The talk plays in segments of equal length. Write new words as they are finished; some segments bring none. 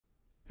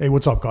Hey,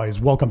 what's up guys?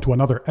 Welcome to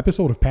another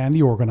episode of Pan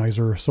the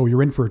Organizer. So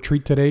you're in for a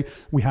treat today.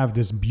 We have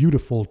this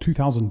beautiful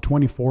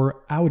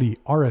 2024 Audi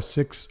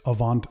RS6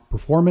 Avant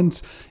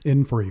Performance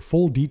in for a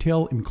full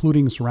detail,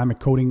 including ceramic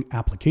coating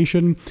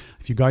application.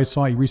 If you guys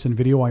saw a recent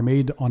video I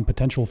made on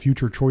potential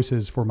future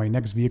choices for my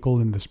next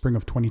vehicle in the spring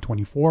of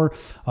 2024,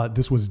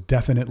 this was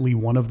definitely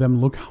one of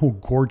them. Look how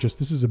gorgeous.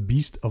 This is a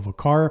beast of a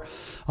car.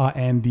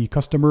 And the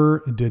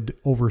customer did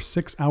over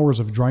 6 hours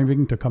of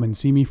driving to come and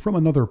see me from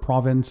another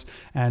province.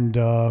 And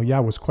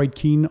was quite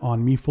keen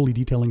on me fully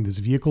detailing this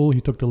vehicle.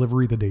 He took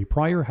delivery the day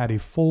prior, had a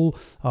full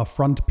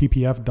front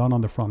PPF done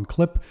on the front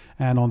clip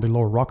and on the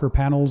lower rocker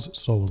panels.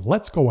 So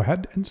let's go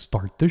ahead and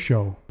start the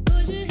show.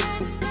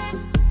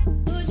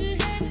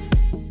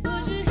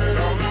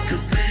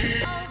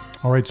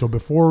 All right, so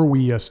before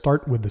we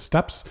start with the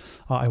steps,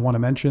 I want to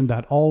mention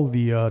that all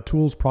the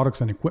tools,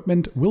 products, and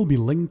equipment will be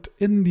linked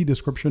in the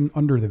description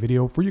under the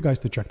video for you guys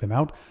to check them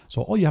out.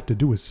 So all you have to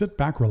do is sit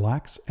back,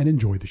 relax, and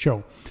enjoy the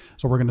show.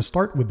 So we're going to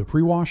start with the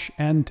pre-wash,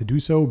 and to do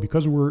so,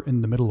 because we're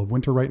in the middle of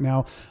winter right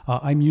now,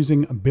 I'm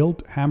using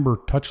Built Hamber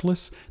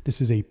Touchless.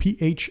 This is a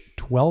pH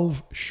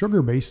 12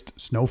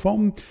 sugar-based snow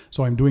foam.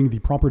 So I'm doing the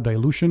proper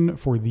dilution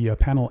for the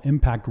panel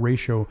impact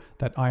ratio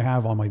that I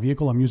have on my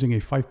vehicle. I'm using a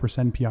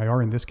 5%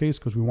 PIR in this case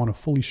because we want to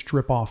fully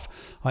strip off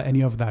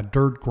any of that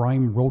dirt,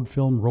 grime, road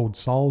film, road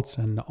salts,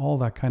 and all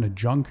that kind of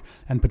junk,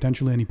 and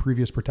potentially any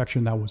previous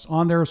protection that was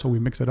on there. So we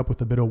mix it up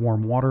with a bit of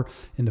warm water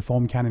in the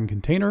foam cannon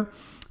container.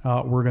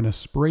 We're going to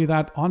spray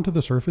that onto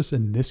the surface.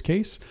 In this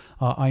case,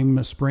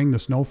 I'm spraying the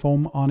snow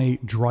foam on a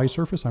dry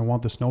surface. I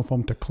want the snow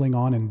foam to cling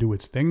on and do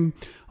its thing.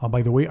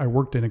 By the way, I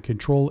worked in a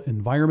controlled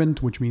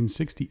environment, which means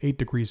 68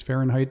 degrees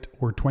Fahrenheit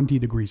or 20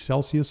 degrees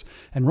Celsius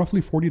and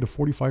roughly 40 to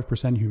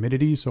 45%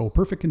 humidity. So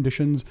perfect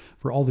conditions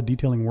for all the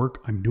detailing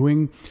work I'm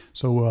doing.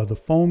 So the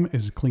foam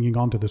is clinging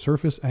onto the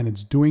surface and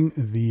it's doing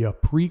the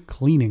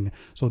pre-cleaning.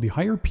 So the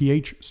higher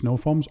pH snow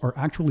foams are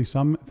actually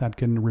some that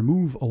can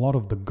remove a lot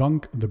of the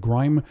gunk, the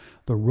grime,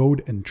 the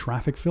road and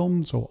traffic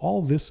film. So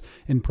all this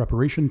in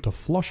preparation to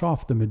flush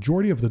off the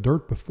majority of the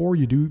dirt before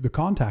you do the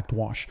contact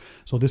wash.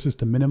 So this is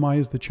to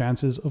minimize the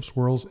chances of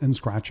swirls and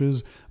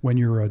scratches when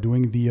you're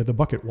doing the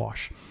bucket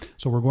wash.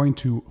 So we're going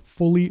to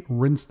fully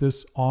rinse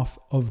this off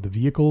of the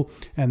vehicle.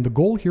 And the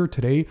goal here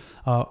today,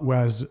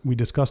 as we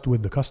discussed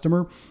with the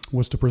customer,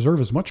 was to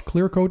preserve as much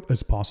clear coat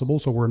as possible.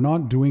 So we're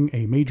not doing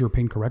a major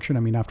paint correction.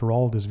 I mean, after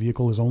all, this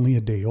vehicle is only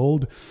a day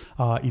old,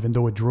 even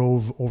though it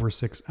drove over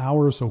 6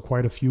 hours, so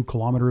quite a few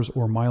kilometers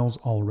or miles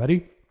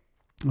already.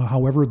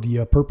 However,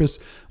 the purpose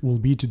will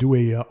be to do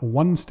a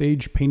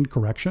one-stage paint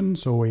correction,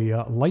 so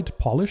a light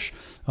polish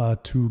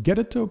to get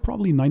it to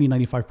probably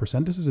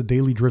 90-95%. This is a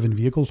daily driven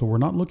vehicle, so we're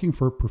not looking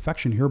for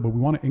perfection here, but we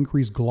want to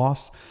increase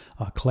gloss,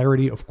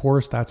 clarity, of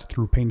course, that's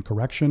through paint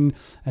correction,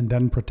 and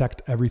then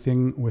protect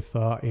everything with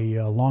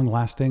a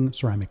long-lasting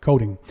ceramic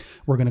coating.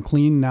 We're going to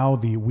clean now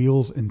the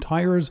wheels and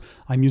tires.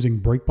 I'm using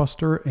Brake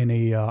Buster in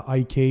a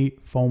IK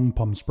foam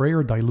pump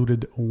sprayer,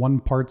 diluted 1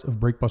 part of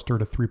Brake Buster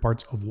to 3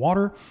 parts of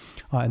water,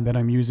 and then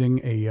I'm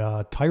using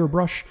a tire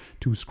brush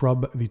to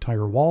scrub the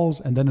tire walls,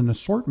 and then an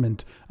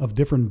assortment of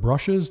different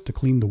brushes to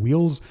clean the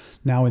wheels.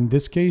 Now in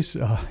this case,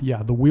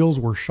 the wheels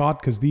were shot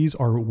because these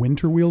are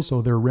winter wheels,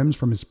 so they're rims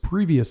from his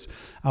previous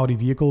Audi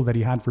vehicle that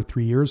he had for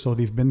 3 years. So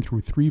they've been through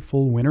 3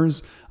 full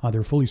winters.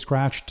 They're fully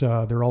scratched. They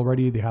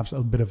have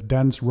a bit of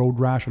dents, road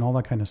rash, and all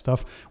that kind of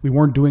stuff. We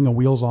weren't doing a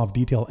wheels off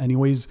detail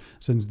anyways,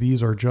 since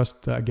these are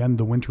just, again,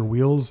 the winter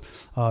wheels.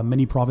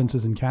 Many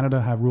provinces in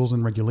Canada have rules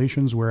and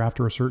regulations where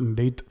after a certain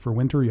date for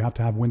winter, you have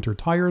to have winter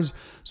tires.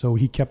 So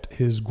he kept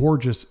his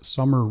gorgeous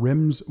summer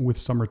rims with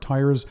summer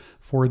tires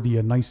for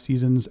the nice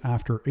seasons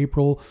after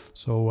April.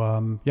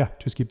 So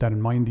just keep that in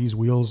mind. These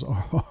wheels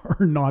are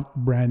not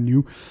brand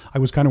new. I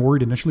was kind of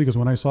worried initially because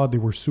when I saw it, they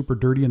were super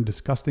dirty and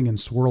disgusting and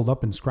swirled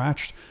up and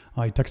scratched.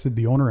 I texted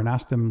the owner and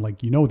asked him, like,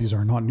 these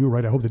are not new,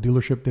 right? I hope the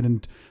dealership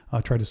didn't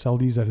try to sell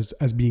these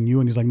as being new.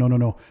 And he's like,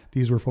 no,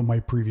 these were from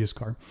my previous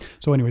car.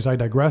 So anyways, I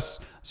digress.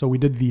 So we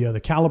did the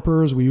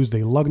calipers. We used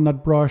a lug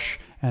nut brush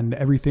and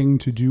everything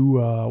to do,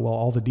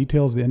 all the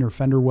details, the inner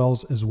fender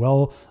wells as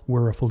well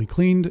were fully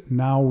cleaned.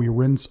 Now we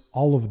rinse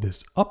all of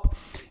this up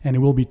and it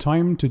will be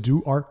time to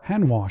do our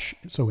hand wash.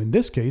 So in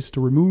this case,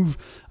 to remove,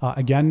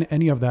 again,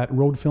 any of that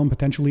road film,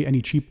 potentially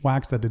any cheap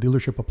wax that the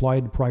dealership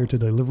applied prior to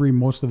delivery.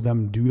 Most of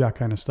them do that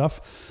kind of stuff.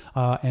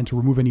 And to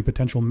remove any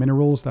potential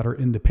minerals that are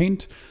in the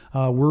paint,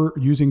 we're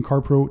using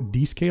CarPro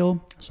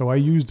D-Scale. So I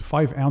used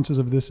 5 ounces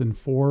of this in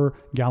 4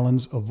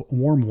 gallons of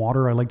warm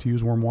water. I like to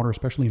use warm water,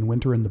 especially in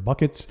winter in the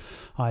buckets.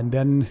 And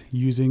then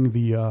using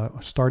the,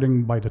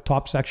 starting by the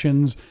top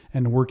sections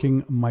and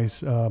working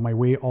my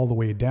way all the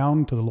way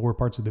down to the lower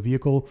parts of the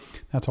vehicle.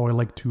 That's how I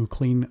like to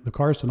clean the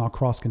cars, to not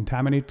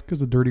cross-contaminate, because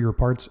the dirtier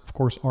parts, of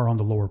course, are on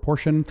the lower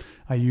portion.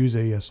 I use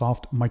a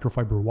soft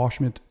microfiber wash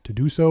mitt to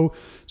do so.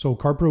 So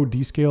CarPro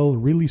D-Scale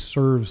really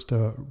serves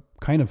to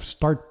kind of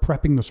start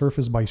prepping the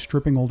surface by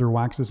stripping older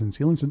waxes and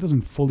sealants. It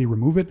doesn't fully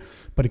remove it,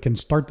 but it can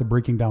start the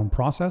breaking down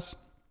process.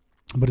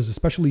 but is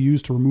especially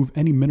used to remove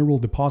any mineral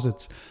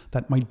deposits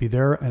that might be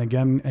there, and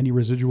again, any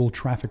residual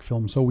traffic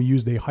film. So we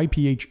used a high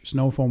pH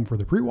snow foam for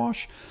the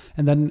pre-wash,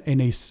 and then an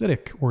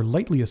acidic or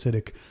lightly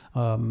acidic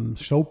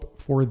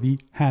soap for the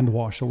hand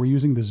wash. So we're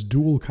using this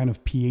dual kind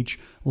of pH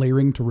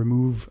layering to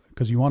remove,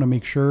 because you want to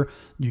make sure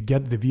you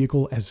get the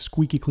vehicle as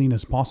squeaky clean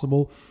as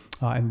possible.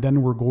 And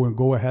then we're going to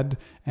go ahead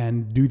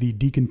and do the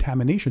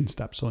decontamination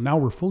step. So now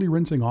we're fully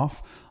rinsing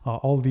off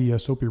all the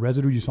soapy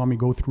residue. You saw me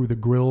go through the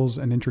grills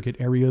and intricate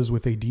areas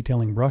with a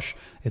detailing brush.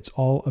 It's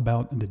all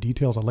about the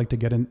details. I like to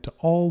get into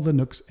all the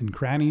nooks and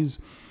crannies.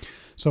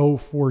 So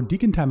for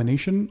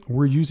decontamination,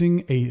 we're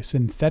using a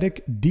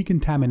synthetic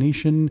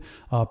decontamination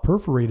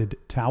perforated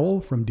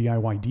towel from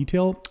DIY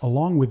Detail,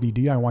 along with the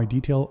DIY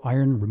Detail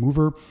iron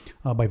remover.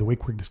 By the way,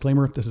 quick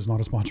disclaimer, this is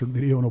not a sponsored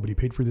video. Nobody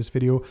paid for this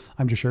video.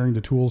 I'm just sharing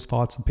the tools,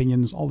 thoughts,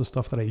 opinions, all the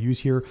stuff that I use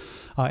here.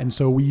 And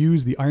so we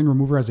use the iron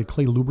remover as a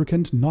clay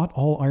lubricant. Not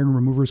all iron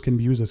removers can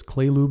be used as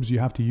clay lubes. You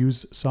have to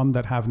use some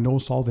that have no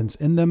solvents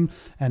in them,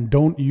 and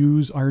don't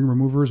use iron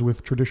removers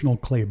with traditional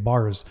clay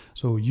bars.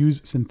 So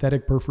use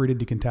synthetic perforated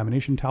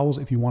decontamination towels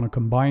if you want to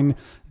combine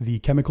the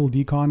chemical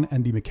decon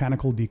and the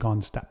mechanical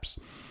decon steps.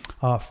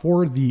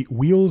 For the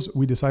wheels,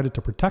 we decided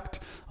to protect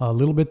a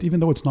little bit, even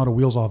though it's not a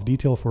wheels off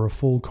detail for a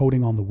full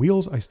coating on the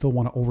wheels. I still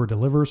want to over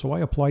deliver, so I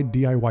applied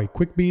DIY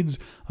Quick Beads,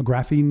 a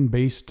graphene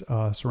based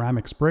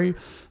ceramic spray.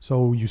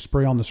 So you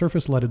spray on the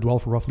surface, let it dwell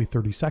for roughly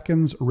 30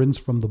 seconds, rinse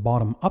from the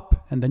bottom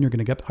up, and then you're going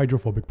to get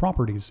hydrophobic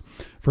properties.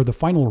 For the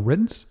final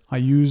rinse, I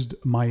used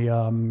my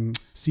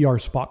CR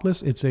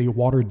Spotless. It's a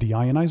water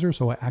deionizer,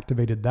 so I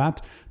activated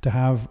that to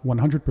have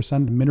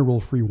 100% mineral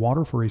free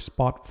water for a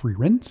spot free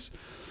rinse.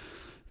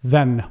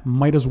 Then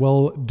might as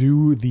well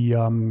do the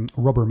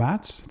rubber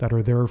mats that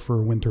are there for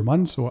winter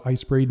months. So I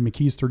sprayed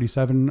McKee's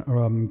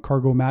 37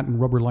 cargo mat and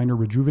rubber liner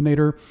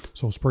rejuvenator.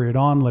 So spray it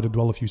on, let it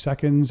dwell a few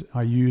seconds.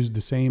 I used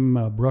the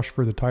same brush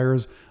for the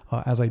tires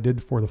as I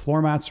did for the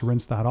floor mats.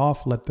 Rinse that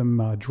off, let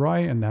them dry,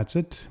 and that's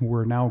it.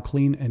 We're now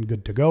clean and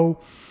good to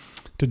go.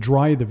 To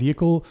dry the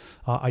vehicle,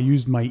 I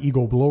used my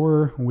Ego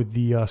blower with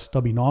the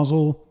stubby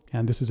nozzle.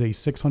 And this is a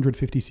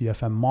 650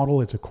 CFM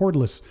model. It's a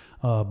cordless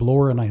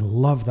blower, and I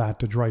love that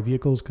to dry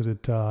vehicles because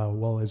it,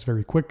 well, it's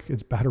very quick.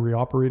 It's battery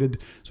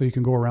operated, so you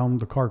can go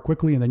around the car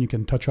quickly, and then you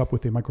can touch up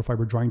with a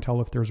microfiber drying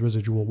towel if there's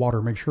residual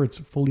water. Make sure it's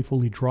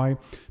fully dry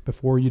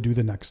before you do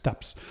the next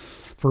steps.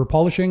 For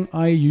polishing,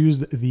 I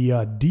used the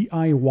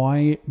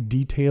DIY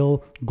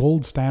Detail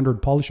Gold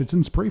Standard Polish. It's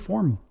in spray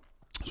form.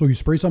 So you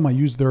spray some. I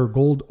use their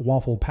gold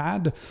waffle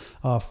pad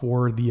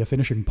for the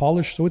finishing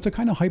polish. So it's a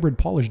kind of hybrid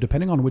polish.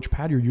 Depending on which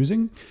pad you're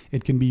using,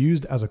 it can be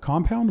used as a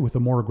compound with a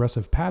more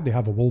aggressive pad. They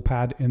have a wool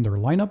pad in their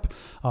lineup,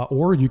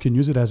 or you can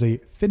use it as a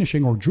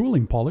finishing or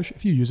jeweling polish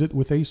if you use it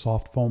with a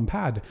soft foam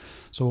pad.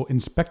 So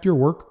inspect your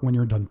work when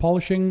you're done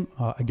polishing.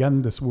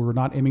 Again, we're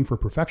not aiming for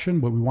perfection,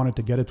 but we wanted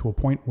to get it to a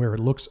point where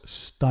it looks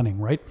stunning,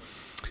 right?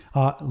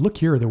 Look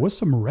here, there was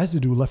some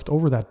residue left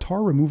over. That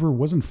tar remover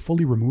wasn't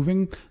fully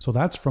removing. So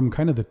that's from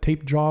kind of the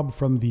tape job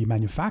from the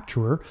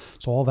manufacturer.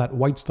 So all that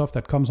white stuff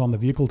that comes on the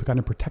vehicle to kind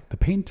of protect the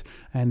paint.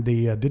 And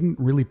they didn't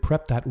really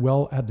prep that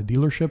well at the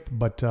dealership.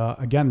 But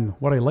again,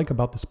 what I like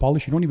about this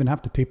polish, you don't even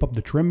have to tape up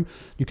the trim.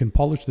 You can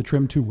polish the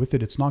trim too with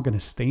it. It's not going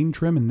to stain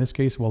trim. In this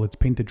case, well, it's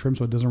painted trim,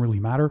 so it doesn't really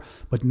matter.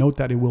 But note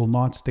that it will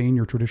not stain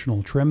your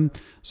traditional trim.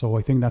 So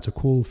I think that's a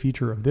cool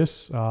feature of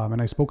this.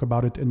 And I spoke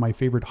about it in my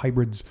favorite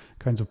hybrids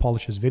kinds of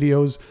polishes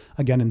videos.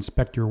 Again,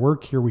 inspect your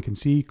work. Here we can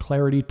see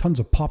clarity, tons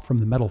of pop from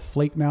the metal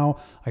flake now.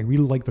 I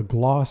really like the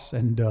gloss,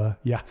 and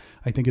yeah,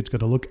 I think it's going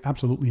to look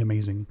absolutely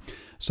amazing.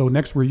 So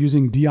next we're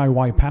using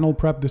DIY Panel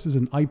Prep. This is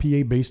an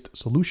IPA-based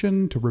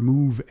solution to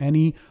remove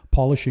any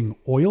polishing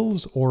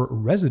oils or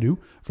residue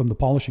from the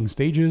polishing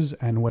stages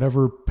and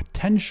whatever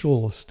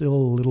potential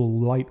still little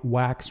light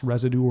wax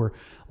residue or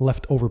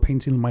leftover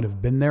paint sealant might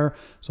have been there.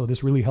 So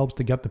this really helps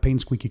to get the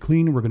paint squeaky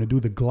clean. We're going to do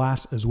the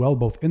glass as well,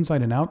 both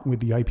inside and out with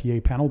the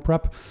IPA Panel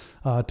Prep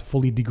to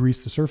fully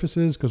degrease the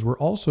surfaces, because we're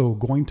also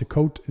going to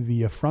coat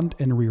the front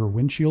and rear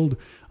windshield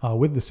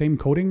with the same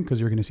coating, because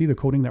you're going to see the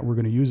coating that we're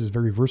going to use is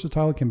very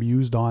versatile. It can be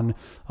used on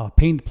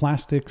paint,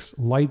 plastics,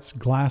 lights,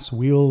 glass,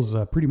 wheels,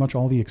 pretty much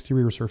all the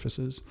exterior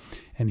surfaces.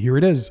 And here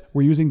it is.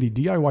 We're using the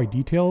DIY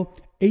Detail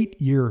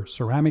 8-year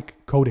ceramic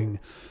coating.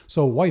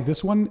 So why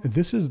this one?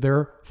 This is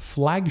their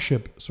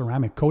flagship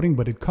ceramic coating,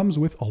 but it comes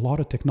with a lot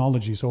of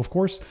technology. So of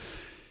course,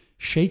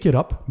 shake it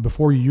up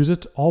before you use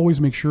it. Always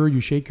make sure you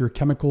shake your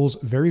chemicals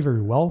very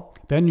well.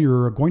 Then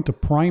you're going to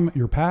prime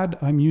your pad.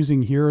 I'm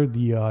using here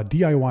the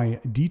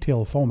DIY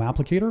Detail foam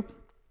applicator,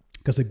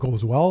 because it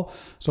goes well.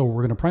 So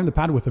we're going to prime the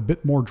pad with a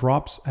bit more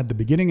drops at the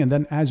beginning, and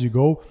then as you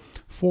go,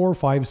 4,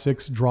 5,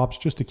 6 drops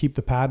just to keep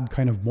the pad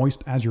kind of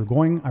moist as you're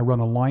going. I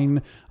run a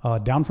line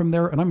down from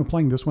there, and I'm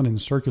applying this one in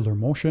circular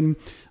motion.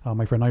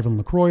 My friend Ivan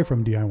LaCroix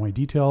from DIY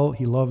Detail,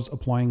 he loves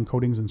applying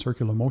coatings in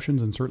circular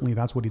motions, and certainly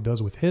that's what he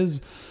does with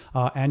his.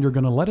 And you're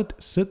going to let it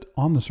sit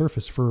on the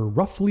surface for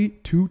roughly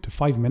 2 to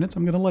 5 minutes.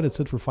 I'm going to let it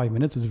sit for 5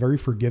 minutes. It's very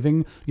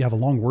forgiving. You have a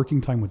long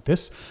working time with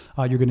this.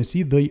 You're going to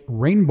see the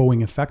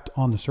rainbowing effect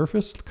on the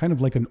surface, kind kind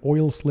of like an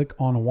oil slick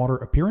on water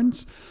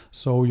appearance.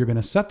 So you're going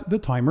to set the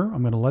timer.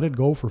 I'm going to let it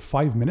go for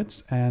 5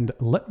 minutes, and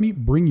let me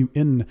bring you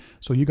in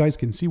so you guys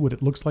can see what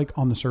it looks like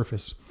on the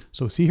surface.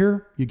 So see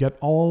here, you get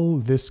all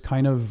this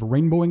kind of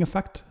rainbowing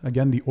effect.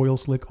 Again, the oil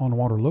slick on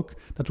water look.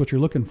 That's what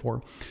you're looking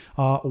for.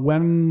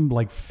 When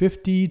like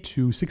 50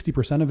 to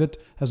 60% of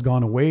it has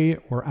gone away,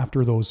 or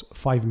after those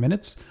 5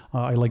 minutes,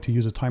 I like to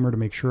use a timer to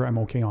make sure I'm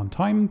okay on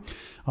time.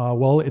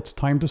 Well, it's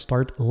time to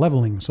start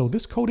leveling. So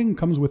this coating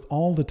comes with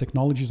all the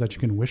technologies that you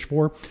can wish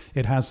for.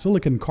 It has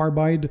silicon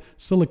carbide,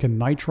 silicon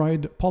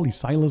nitride,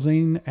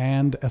 polysilazane,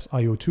 and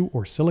SiO2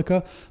 or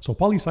silica. So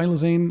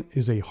polysilazane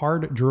is a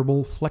hard,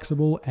 durable,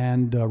 flexible,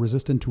 and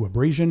resistant to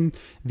abrasion.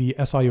 The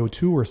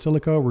SiO2 or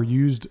silica were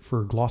used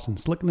for gloss and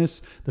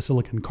slickness. The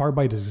silicon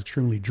carbide is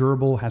extremely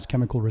durable, has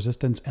chemical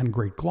resistance and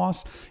great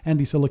gloss. And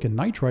the silicon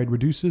nitride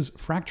reduces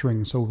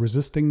fracturing, so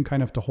resisting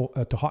kind of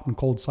to hot and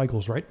cold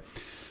cycles, right?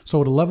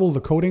 So to level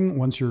the coating,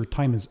 once your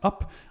time is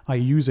up, I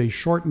use a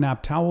short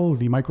nap towel,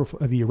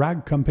 the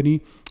rag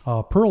company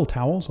Pearl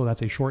towel. So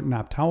that's a short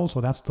nap towel. So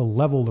that's to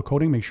level the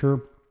coating. Make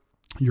sure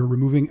you're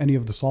removing any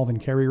of the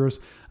solvent carriers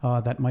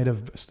that might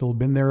have still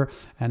been there,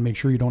 and make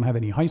sure you don't have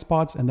any high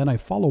spots. And then I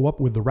follow up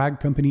with the rag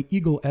company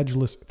Eagle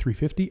Edgeless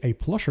 350, a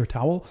plusher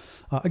towel,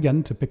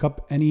 again, to pick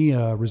up any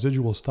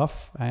residual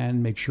stuff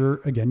and make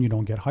sure, again, you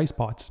don't get high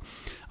spots.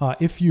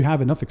 If you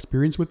have enough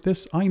experience with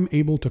this, I'm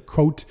able to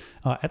coat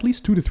at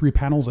least 2 to 3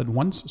 panels at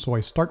once. So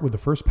I start with the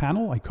first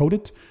panel, I coat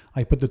it,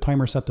 I put the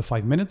timer set to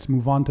 5 minutes,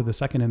 move on to the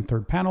second and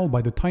third panel.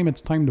 By the time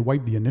it's time to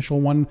wipe the initial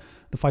one,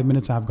 the 5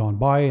 minutes have gone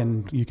by,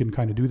 and you can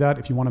kind of do that.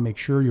 If you want to make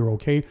sure you're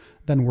okay,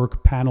 then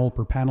work panel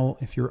per panel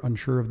if you're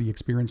unsure of the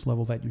experience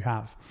level that you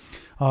have.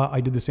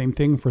 I did the same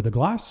thing for the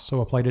glass, so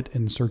applied it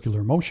in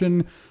circular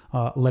motion,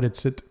 let it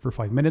sit for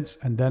 5 minutes,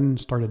 and then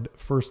started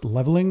first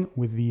leveling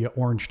with the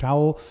orange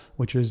towel,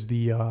 which is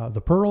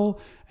the Pearl,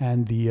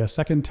 and the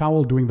second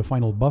towel doing the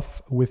final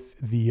buff with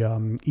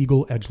the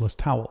Eagle Edgeless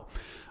towel.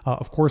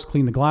 Of course,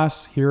 clean the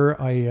glass. Here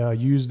I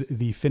used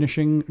the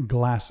finishing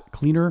glass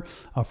cleaner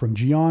from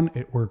Geon.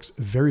 It works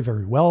very,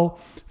 very well.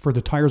 For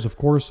the tires, of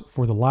course,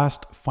 for the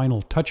last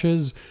final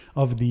touches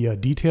of the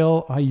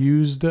detail, I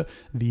used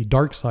the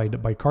Dark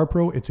Side by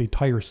CarPro. It's a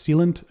tire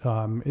sealant.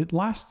 It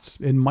lasts,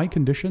 in my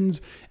conditions,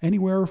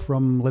 anywhere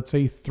from, let's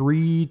say,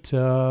 3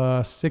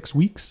 to 6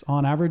 weeks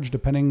on average,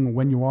 depending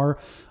when you are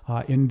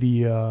in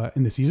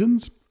the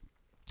seasons.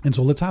 And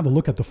so let's have a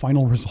look at the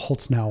final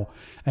results now,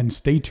 and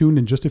stay tuned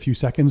in just a few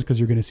seconds because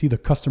you're going to see the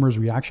customer's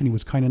reaction. He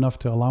was kind enough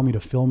to allow me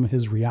to film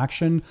his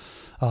reaction.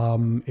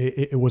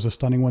 It was a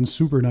stunning one,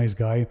 super nice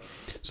guy.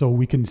 So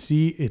we can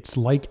see it's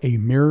like a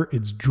mirror.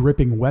 It's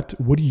dripping wet.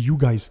 What do you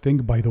guys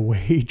think, by the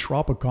way?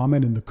 Drop a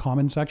comment in the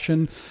comment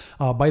section.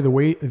 By the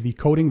way, the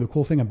coating, the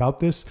cool thing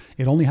about this,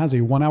 it only has a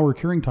 1 hour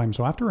curing time.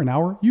 So after an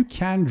hour, you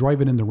can drive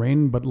it in the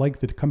rain, but like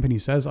the company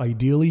says,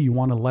 ideally you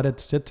want to let it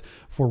sit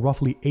for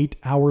roughly 8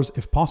 hours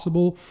if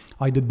possible.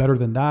 I did better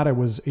than that. I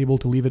was able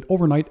to leave it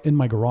overnight in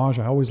my garage.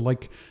 I always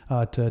like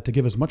to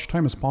give as much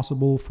time as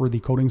possible for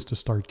the coatings to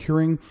start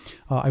curing.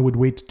 I would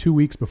wait 2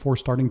 weeks before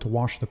starting to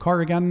wash the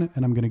car again.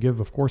 And I'm going to give,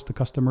 of course, the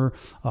customer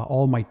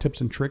all my tips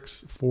and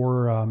tricks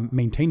for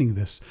maintaining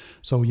this.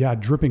 So yeah,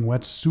 dripping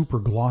wet, super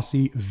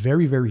glossy,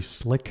 very, very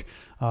slick.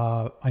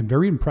 I'm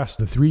very impressed.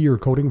 The 3-year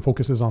coating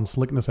focuses on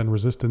slickness and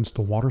resistance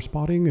to water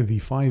spotting.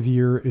 The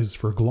 5-year is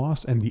for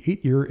gloss, and the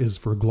 8-year is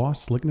for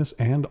gloss, slickness,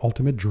 and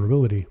ultimate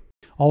durability.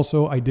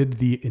 Also, I did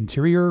the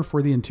interior.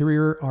 For the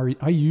interior,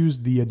 I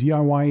used the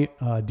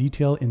DIY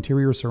Detail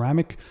Interior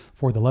Ceramic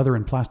for the leather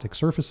and plastic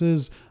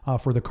surfaces.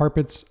 For the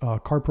carpets,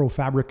 CarPro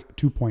Fabric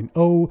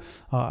 2.0.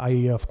 I,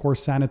 of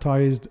course,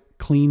 sanitized,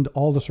 cleaned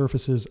all the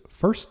surfaces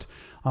first,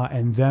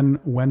 and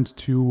then went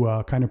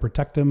to kind of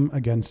protect them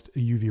against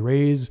UV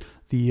rays.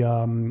 The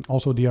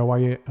also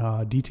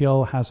DIY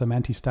Detail has some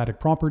anti-static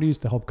properties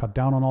to help cut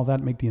down on all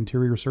that, make the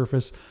interior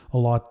surface a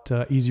lot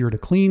easier to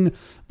clean.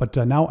 But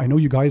now I know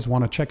you guys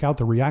want to check out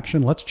the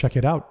reaction. Let's check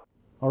it out.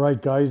 All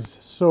right, guys.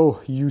 So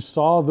you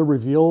saw the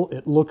reveal.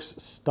 It looks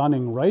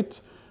stunning,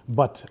 right?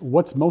 But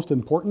what's most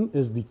important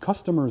is the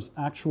customer's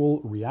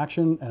actual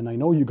reaction, and I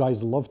know you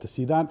guys love to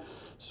see that.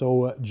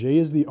 So Jay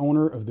is the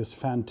owner of this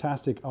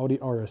fantastic Audi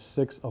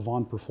RS6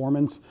 Avant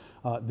Performance.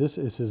 This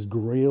is his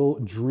Grail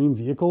dream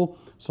vehicle.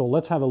 So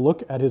let's have a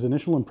look at his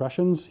initial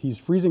impressions. He's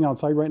freezing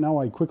outside right now.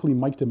 I quickly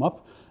mic'd him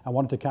up. I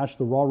wanted to catch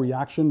the raw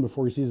reaction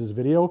before he sees his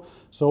video.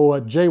 So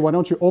Jay, why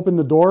don't you open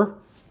the door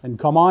and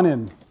come on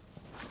in.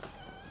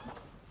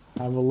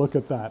 Have a look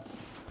at that.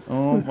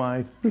 Oh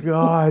my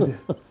God.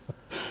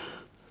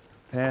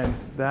 Man,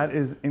 that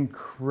is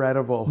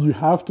incredible. You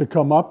have to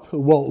come up.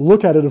 Well,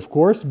 look at it, of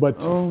course, but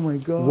oh my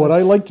God. What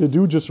I like to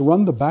do, just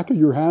run the back of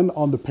your hand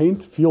on the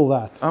paint, feel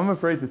that. I'm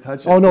afraid to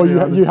touch it. Oh no,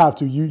 you have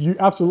to. You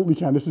absolutely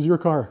can. This is your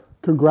car.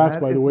 Congrats,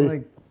 by the way. That is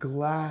like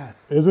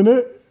glass. Isn't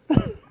it?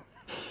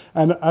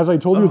 And as I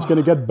told you, it's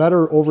going to get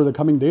better over the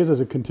coming days as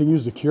it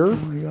continues to cure. Oh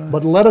my God.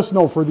 But let us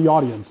know for the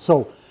audience.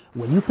 So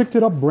when you picked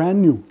it up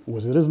brand new,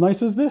 was it as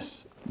nice as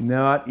this?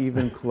 Not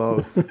even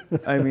close.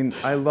 I mean,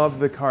 I loved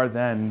the car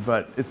then,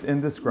 but it's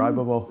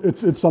indescribable.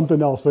 It's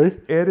something else, eh?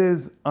 It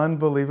is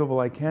unbelievable.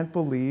 I can't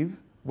believe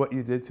what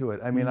you did to it.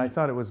 I mean, I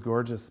thought it was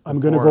gorgeous before, I'm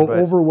going to go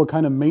over what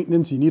kind of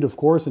maintenance you need, of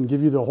course, and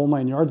give you the whole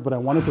 9 yards, but I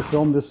wanted to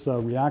film this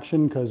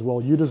reaction because,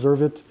 well, you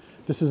deserve it.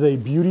 This is a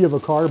beauty of a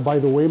car. By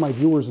the way, my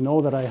viewers know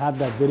that I had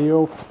that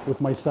video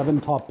with my 7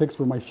 top picks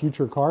for my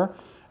future car,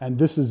 and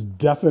this is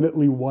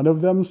definitely one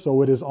of them,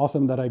 so it is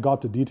awesome that I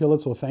got to detail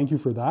it, so thank you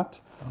for that.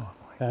 Oh,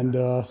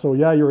 and so,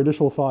 yeah, your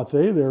initial thoughts,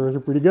 eh? They're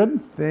pretty good?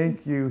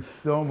 thank you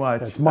so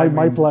much. It's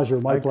my pleasure,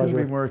 my pleasure. I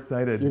couldn't be more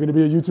excited. You're going to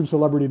be a YouTube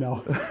celebrity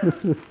now.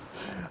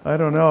 I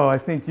don't know. I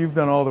think you've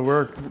done all the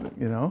work,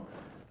 you know.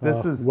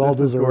 This is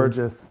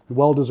gorgeous.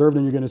 Well deserved,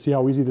 and you're going to see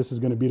how easy this is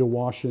going to be to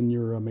wash in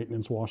your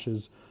maintenance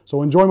washes.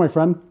 So enjoy, my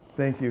friend.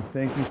 Thank you.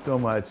 Thank you so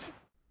much.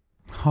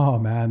 Oh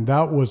man,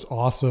 that was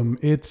awesome.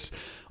 It's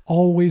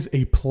always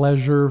a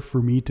pleasure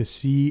for me to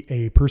see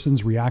a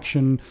person's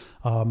reaction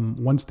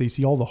once they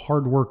see all the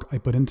hard work I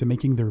put into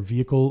making their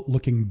vehicle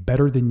looking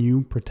better than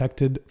new,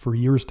 protected for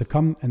years to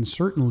come, and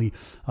certainly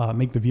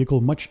make the vehicle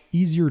much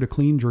easier to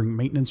clean during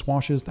maintenance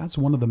washes. That's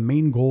one of the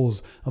main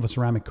goals of a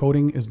ceramic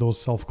coating, is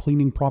those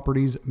self-cleaning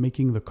properties,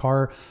 making the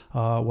car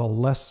well,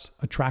 less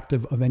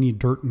attractive of any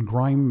dirt and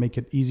grime, make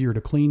it easier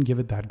to clean, give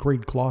it that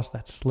great gloss,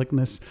 that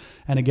slickness.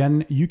 And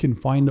again, you can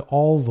find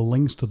all the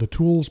links to the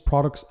tools,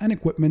 products, and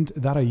equipment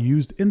that I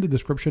used in the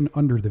description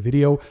under the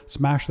video.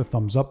 Smash the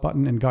thumbs up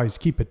button, and guys,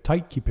 keep it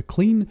tight, keep it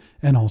clean,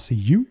 and I'll see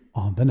you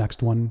on the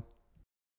next one.